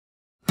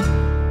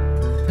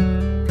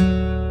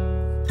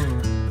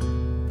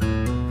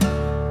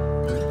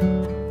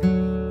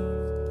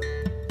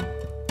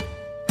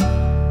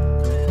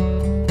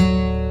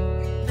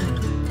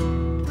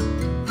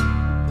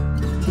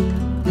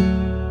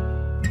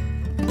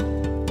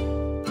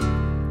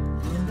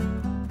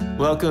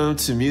Welcome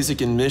to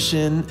Music and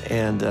Mission,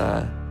 and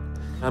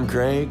I'm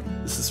Greg.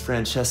 This is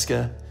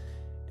Francesca,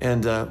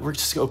 and we're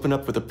just gonna open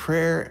up with a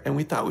prayer, and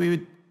we thought we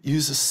would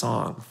use a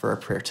song for our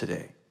prayer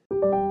today.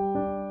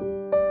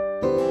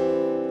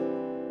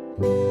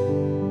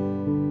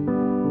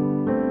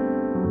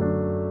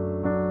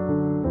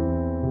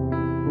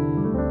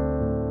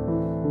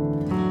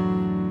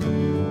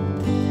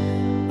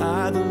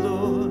 I, the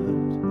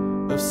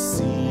Lord of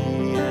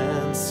sea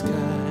and sky,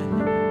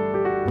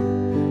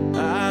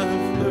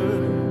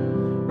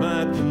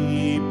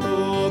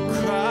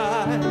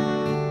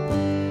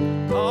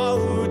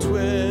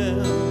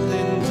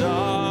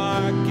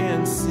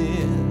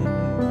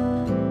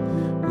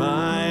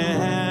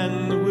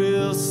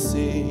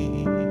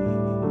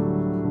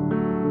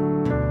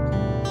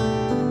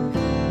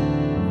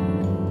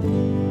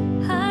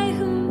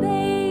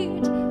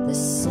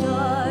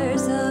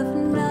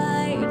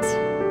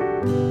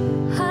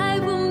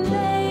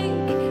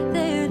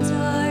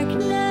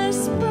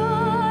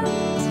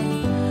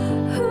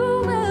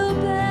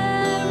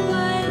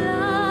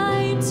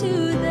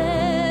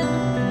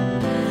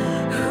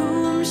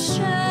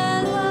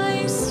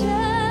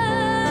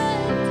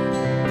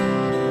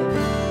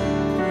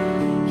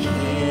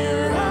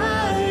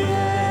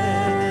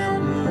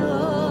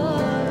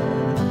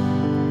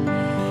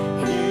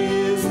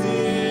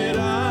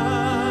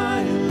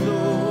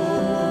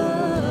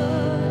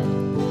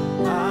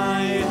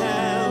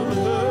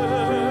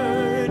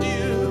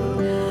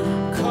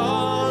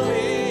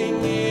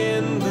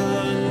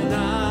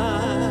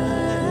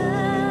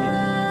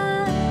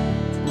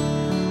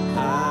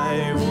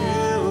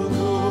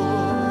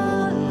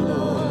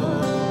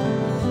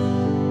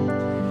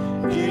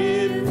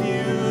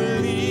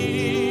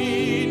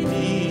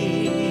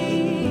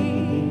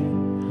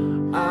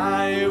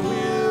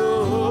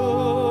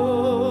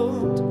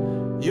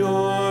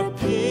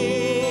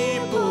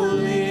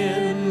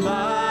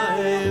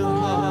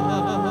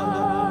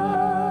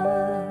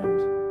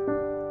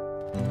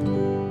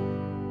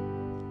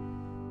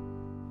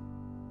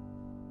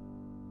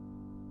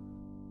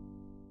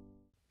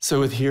 So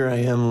with Here I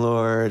Am,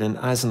 Lord, and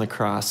Eyes on the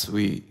Cross,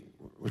 we're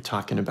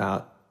talking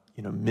about,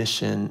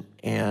 mission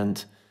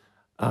and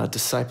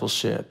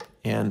discipleship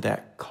and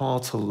that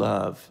call to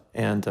love.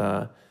 And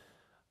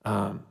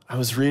I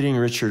was reading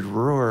Richard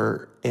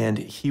Rohr, and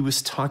he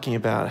was talking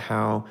about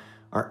how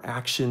our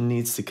action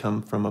needs to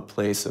come from a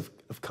place of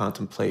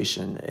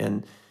contemplation.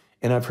 And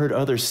I've heard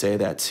others say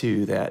that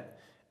too, that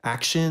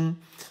action,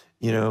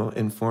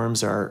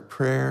 informs our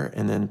prayer,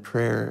 and then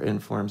prayer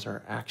informs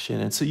our action.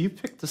 And so you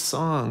picked a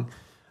song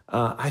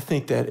I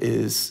think that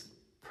is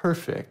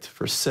perfect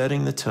for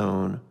setting the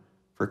tone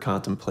for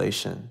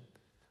contemplation,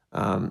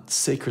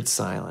 Sacred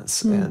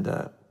Silence.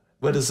 And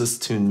what does this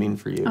tune mean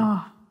for you?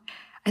 Oh,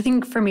 I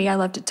think for me, I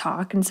love to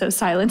talk, and so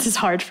silence is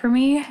hard for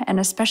me, and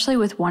especially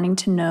with wanting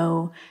to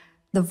know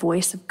the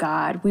voice of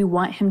God. We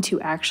want him to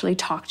actually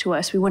talk to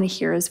us. We want to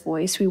hear his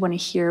voice. We want to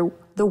hear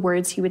the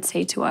words he would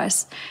say to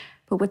us.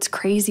 But what's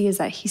crazy is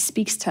that he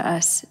speaks to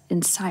us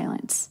in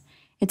silence.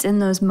 It's in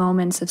those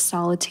moments of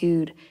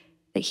solitude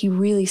that he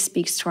really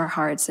speaks to our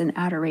hearts in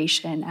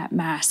adoration at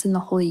Mass, in the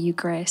Holy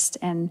Eucharist.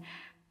 And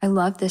I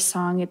love this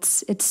song.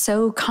 It's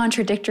so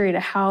contradictory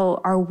to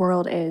how our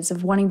world is,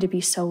 of wanting to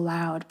be so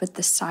loud, but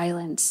the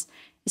silence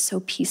is so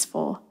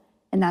peaceful.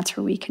 And that's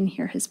where we can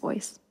hear his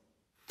voice.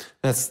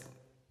 That's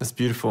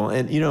beautiful.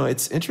 And,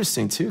 it's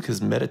interesting too,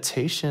 because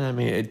meditation,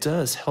 it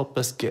does help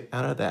us get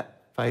out of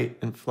that fight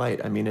and flight.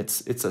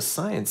 It's a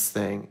science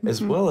thing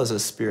as well as a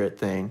spirit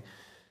thing.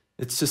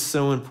 It's just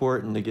so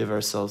important to give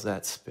ourselves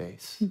that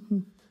space.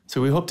 Mm-hmm.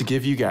 So we hope to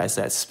give you guys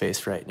that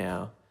space right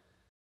now.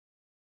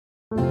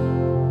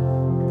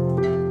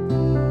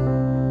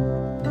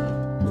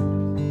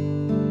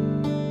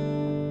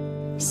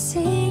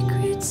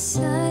 Sacred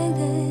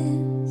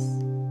silence,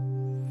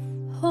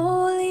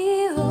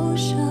 holy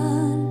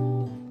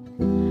ocean,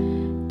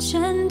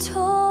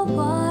 gentle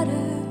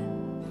water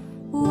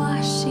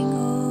washing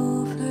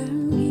over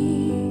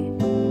me.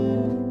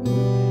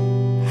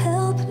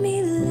 Help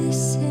me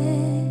listen,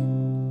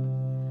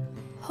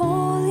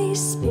 Holy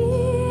Spirit,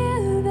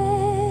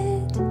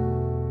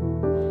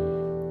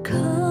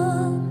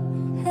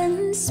 come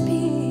and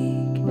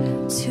speak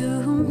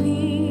to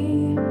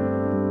me.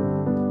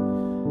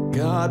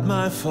 God,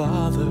 my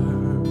Father,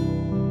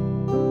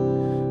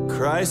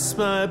 Christ,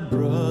 my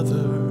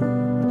brother,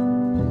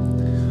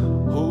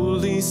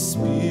 Holy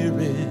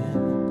Spirit,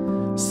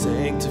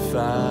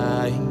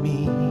 sanctifying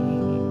me.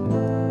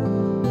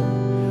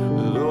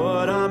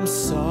 Lord, I'm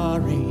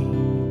sorry,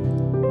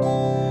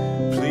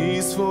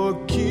 please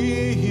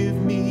forgive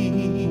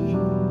me.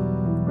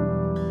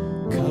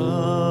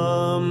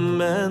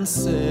 Come and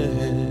set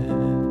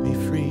me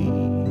free.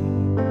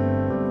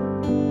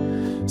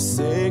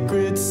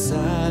 Sacred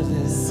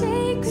silence,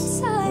 Sacred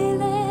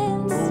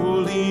silence,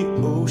 holy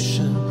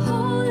ocean,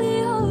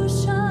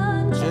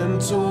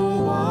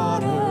 gentle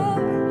water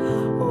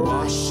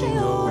washing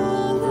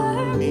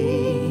over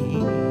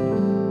me.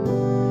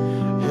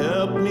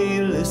 Help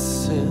me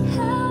listen,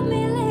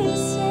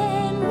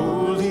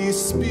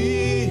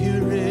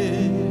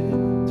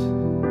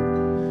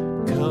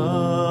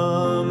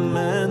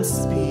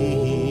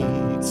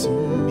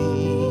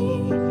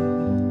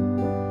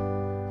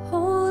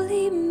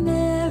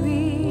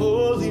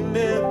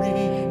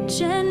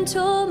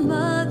 gentle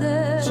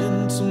mother,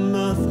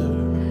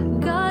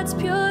 God's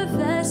pure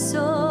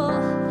vessel,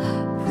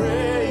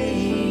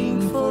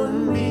 praying for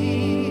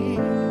me.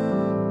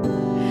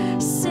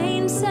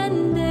 saints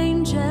and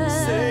angels,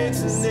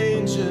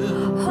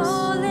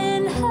 all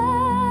in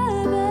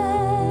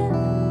heaven,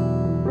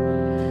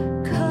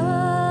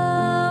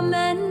 come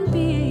and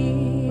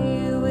be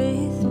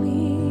with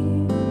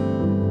me.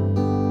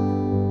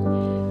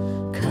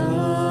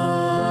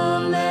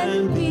 Come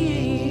and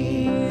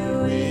be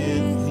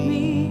with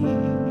me.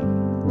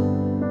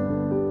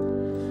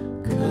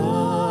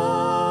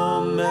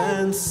 Come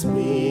and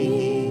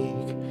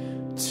speak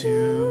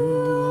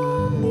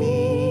to me.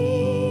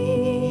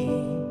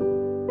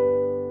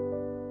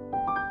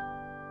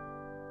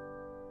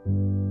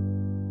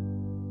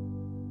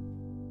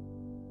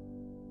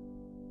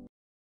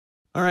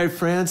 All right,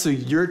 Fran, so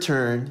your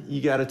turn.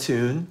 You got a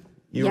tune.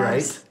 You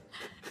Yes.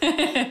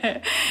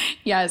 right?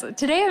 Yes.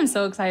 Today I'm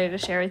so excited to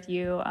share with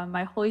you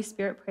my Holy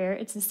Spirit prayer.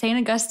 It's the St.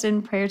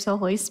 Augustine prayer to the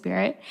Holy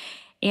Spirit.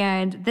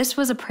 And this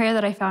was a prayer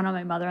that I found on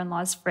my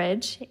mother-in-law's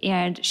fridge.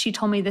 And she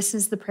told me this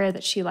is the prayer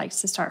that she likes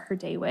to start her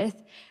day with.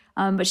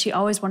 But she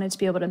always wanted to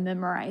be able to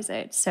memorize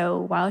it. So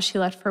while she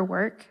left for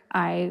work,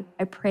 I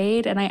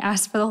prayed and I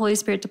asked for the Holy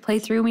Spirit to play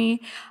through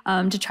me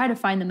to try to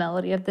find the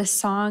melody of this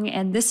song.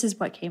 And this is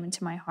what came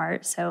into my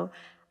heart. So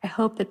I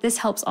hope that this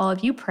helps all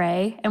of you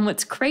pray. And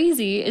what's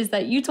crazy is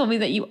that you told me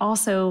that you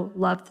also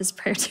love this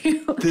prayer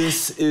too.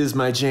 This is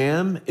my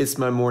jam. It's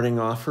my morning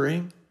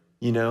offering,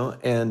 you know,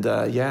 and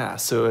yeah,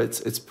 so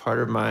it's part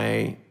of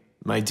my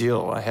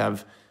deal. I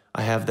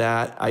have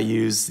that. I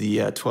use the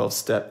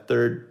 12-step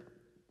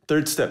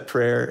third step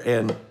prayer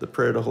and the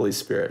prayer to Holy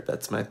Spirit.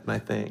 That's my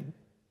thing.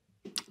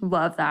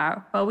 Love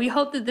that. Well, we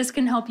hope that this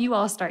can help you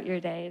all start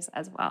your days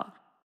as well.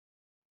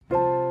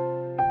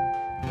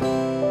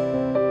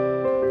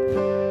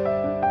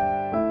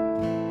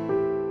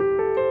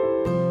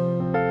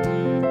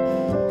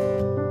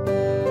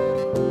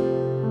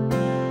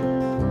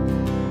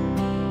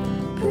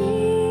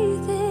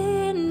 Breathe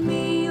in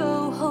me,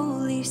 O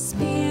Holy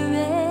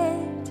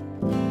Spirit,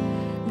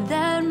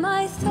 that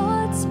my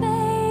thoughts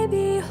may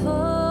be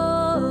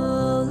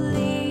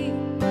holy.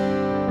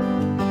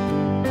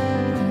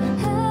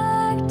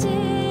 Act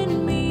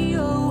in me,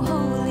 O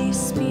Holy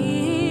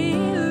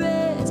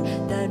Spirit,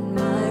 that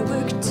my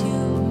work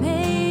too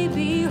may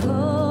be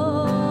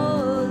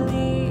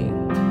holy.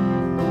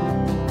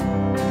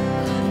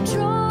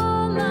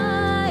 Draw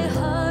my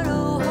heart,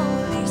 O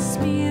Holy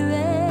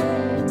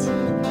Spirit,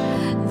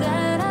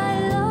 that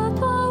I love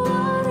but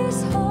what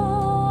is holy.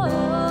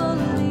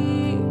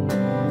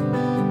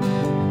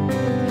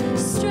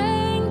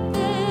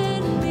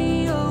 Strengthen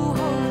me, O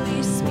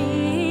Holy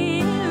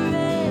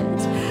Spirit,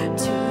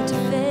 to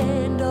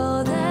defend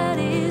all that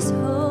is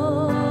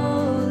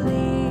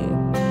holy.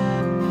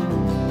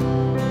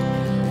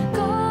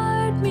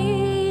 Guard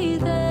me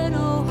then,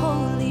 O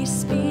Holy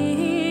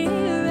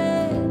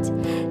Spirit,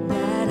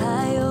 that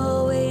I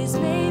always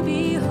may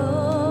be holy.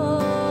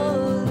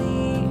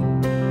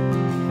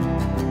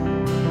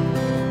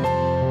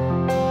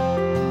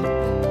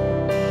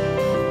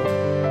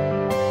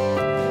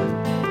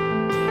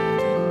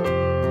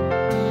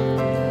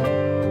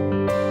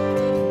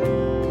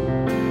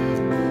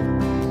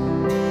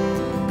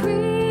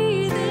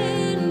 Breathe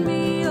in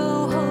me,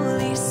 O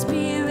Holy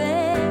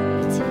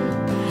Spirit,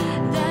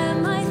 that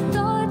my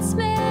thoughts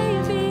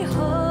may be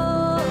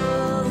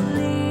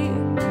holy.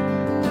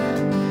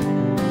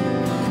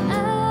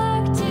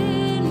 Act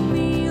in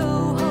me,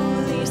 O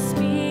Holy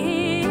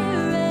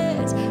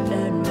Spirit,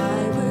 that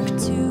my work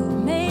too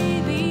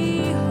may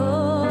be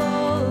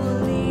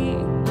holy.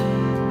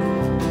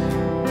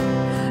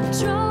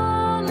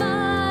 Draw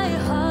my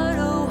heart,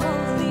 O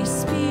Holy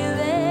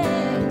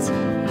Spirit,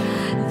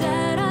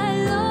 that I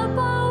love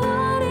but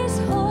what is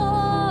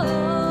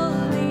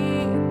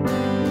holy.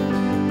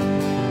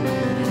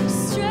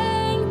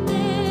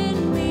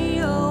 Strengthen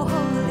me, O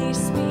Holy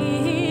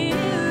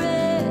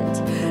Spirit,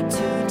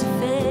 to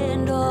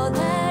defend all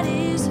that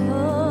is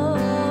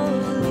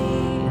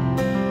holy.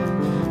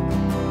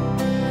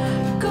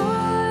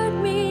 Guard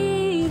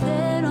me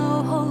then,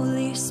 O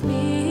Holy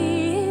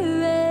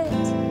Spirit,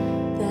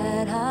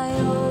 that I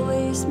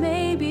always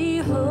may be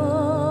holy.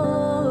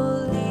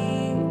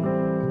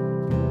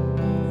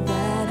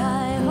 That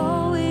I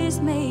always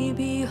may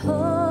be holy.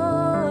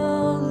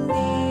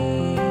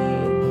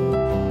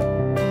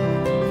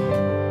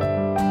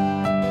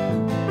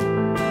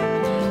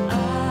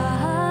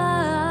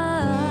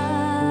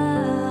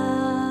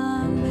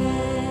 Amen.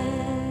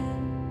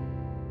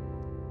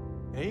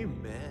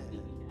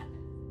 Amen.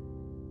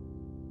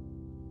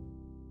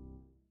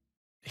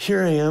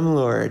 Here I am,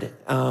 Lord.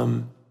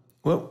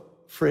 What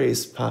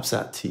phrase pops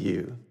out to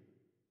you?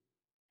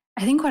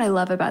 I think what I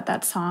love about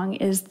that song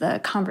is the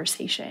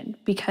conversation,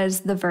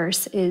 because the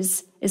verse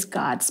is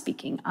God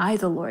speaking, I,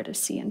 the Lord of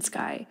sea and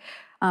sky.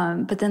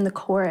 But then the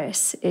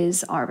chorus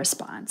is our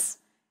response.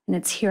 And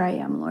it's, here I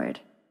am, Lord.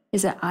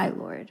 Is it I,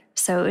 Lord?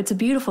 So it's a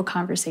beautiful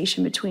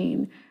conversation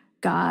between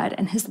God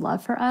and his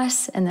love for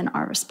us and then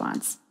our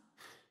response.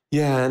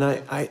 Yeah,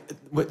 and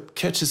what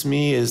catches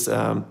me is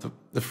the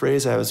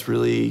phrase I was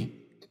really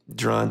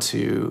drawn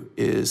to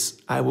is,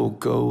 I will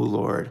go,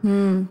 Lord.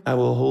 I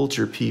will hold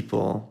your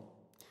people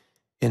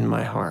in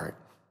my heart.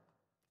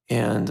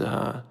 And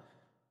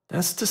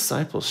that's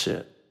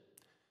discipleship.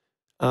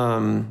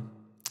 It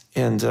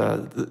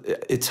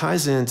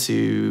ties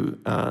into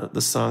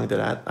the song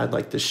that I'd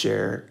like to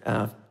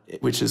share,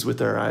 which is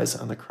With Our Eyes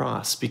on the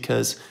Cross.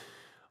 Because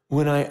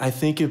when I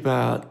think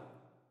about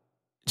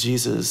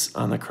Jesus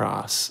on the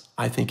cross,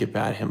 I think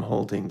about him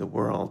holding the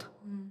world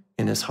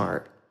in his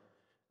heart.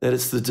 That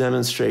it's the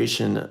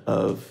demonstration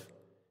of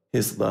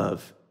his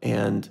love,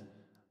 and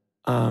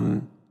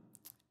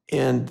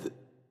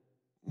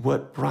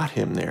what brought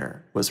him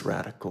there was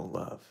radical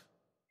love,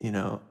 you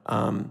know.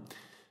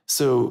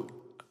 So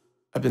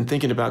I've been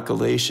thinking about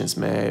Galatians.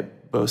 May I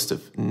boast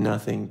of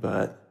nothing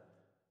but,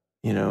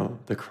 you know,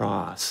 the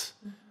cross.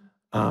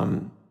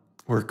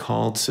 We're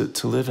called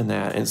to live in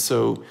that, and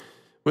so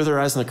With Our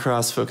Eyes on the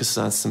Cross focuses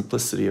on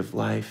simplicity of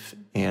life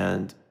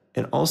and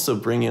also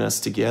bringing us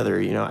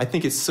together. You know, I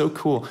think it's so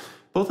cool.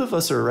 Both of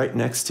us are right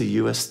next to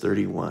US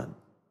 31.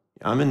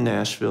 I'm in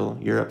Nashville.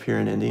 You're up here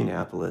in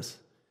Indianapolis,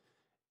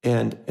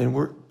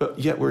 but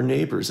yet we're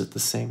neighbors at the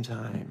same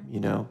time.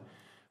 You know,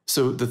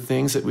 so the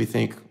things that we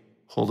think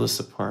hold us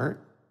apart,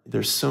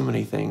 there's so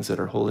many things that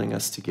are holding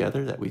us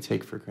together that we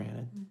take for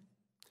granted.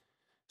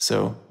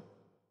 So,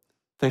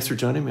 thanks for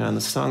joining me on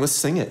the song. Let's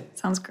sing it.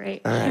 Sounds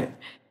great. All right.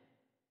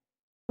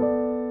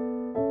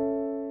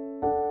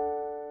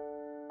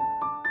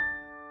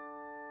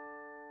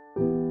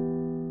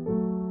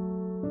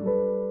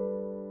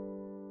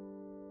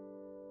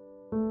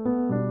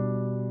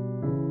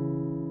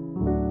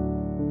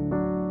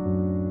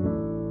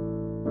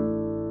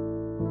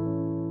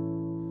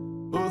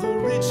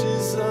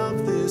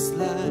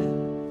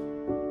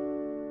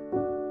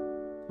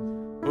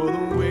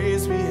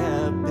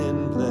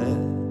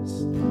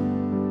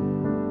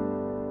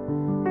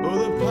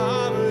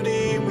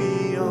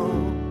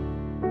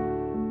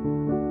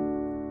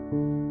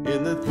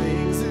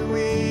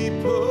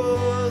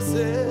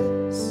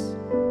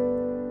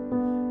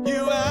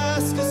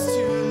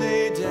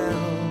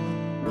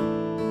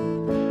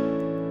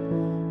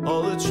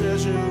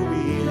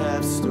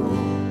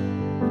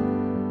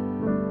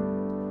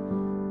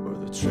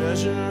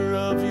 Treasure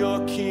of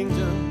your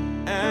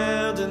kingdom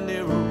and a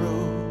nearer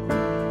road.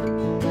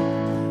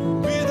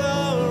 With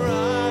our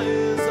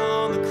eyes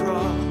on the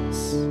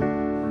cross,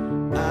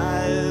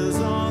 eyes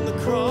on the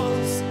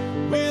cross.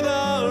 With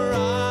our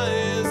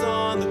eyes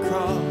on the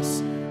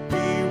cross,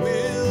 we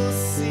will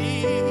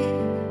see.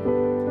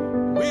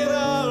 With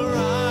our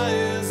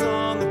eyes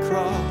on the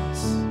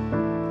cross,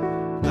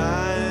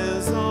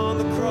 eyes on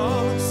the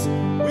cross.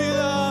 With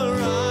our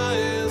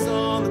eyes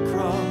on the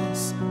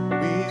cross,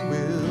 we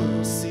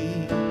will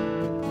see.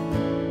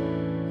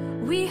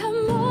 We have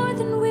more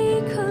than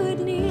we could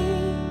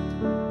need,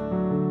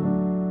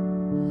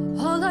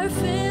 all our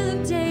fill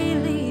of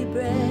daily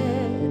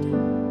bread.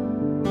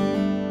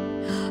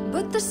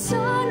 But the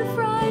Son of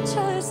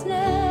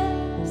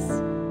Righteousness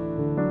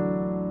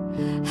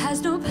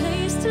has no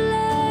place to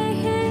lay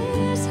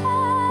his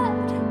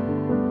head,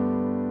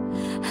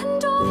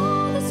 and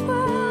all this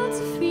world's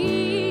a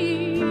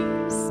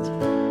feast,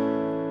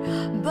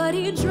 but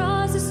he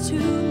draws us to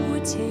a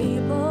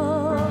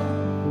table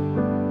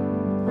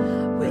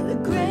where the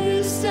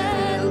greatest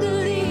and the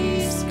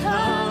least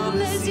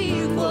come as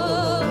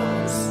equals.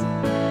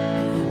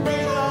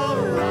 With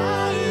our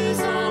eyes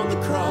on the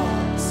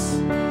cross,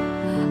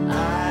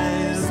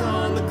 eyes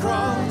on the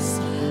cross.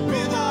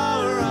 With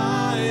our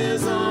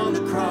eyes on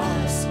the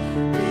cross,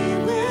 we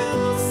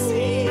will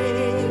see.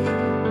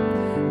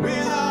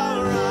 With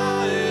our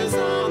eyes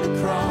on the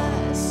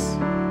cross,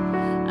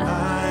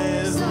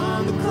 eyes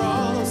on the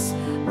cross.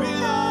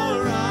 With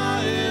our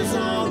eyes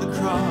on the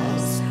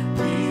cross,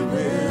 we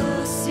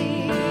will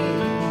see.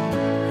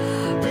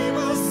 We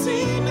will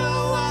see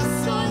no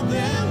us or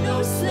them,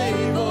 no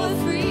slave or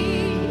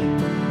free.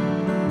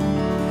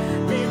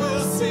 We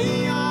will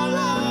see our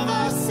love,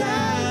 our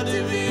sad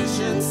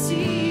division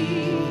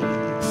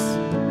cease.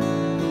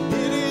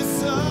 It is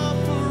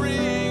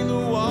suffering, the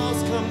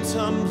walls come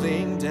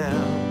tumbling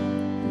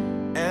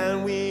down,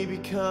 and we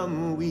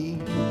become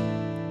weak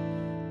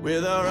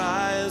with our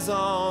eyes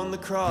on the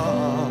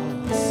cross.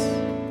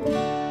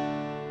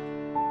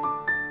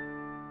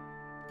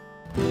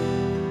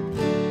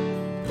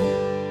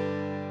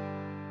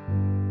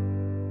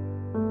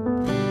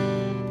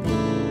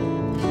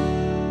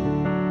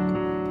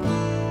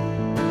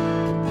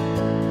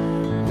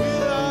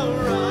 With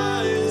our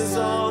eyes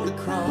on the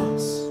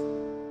cross,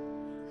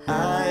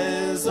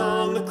 eyes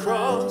on the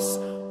cross.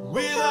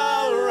 With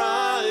our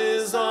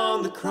eyes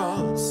on the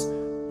cross,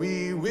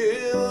 we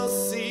will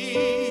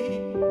see.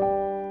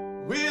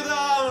 With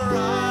our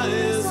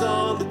eyes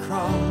on the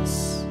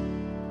cross,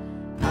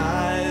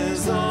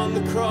 eyes on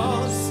the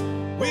cross.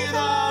 With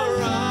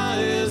our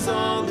eyes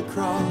on the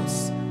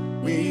cross,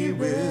 we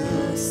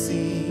will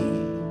see.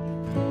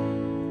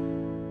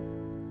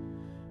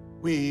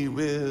 We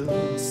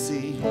will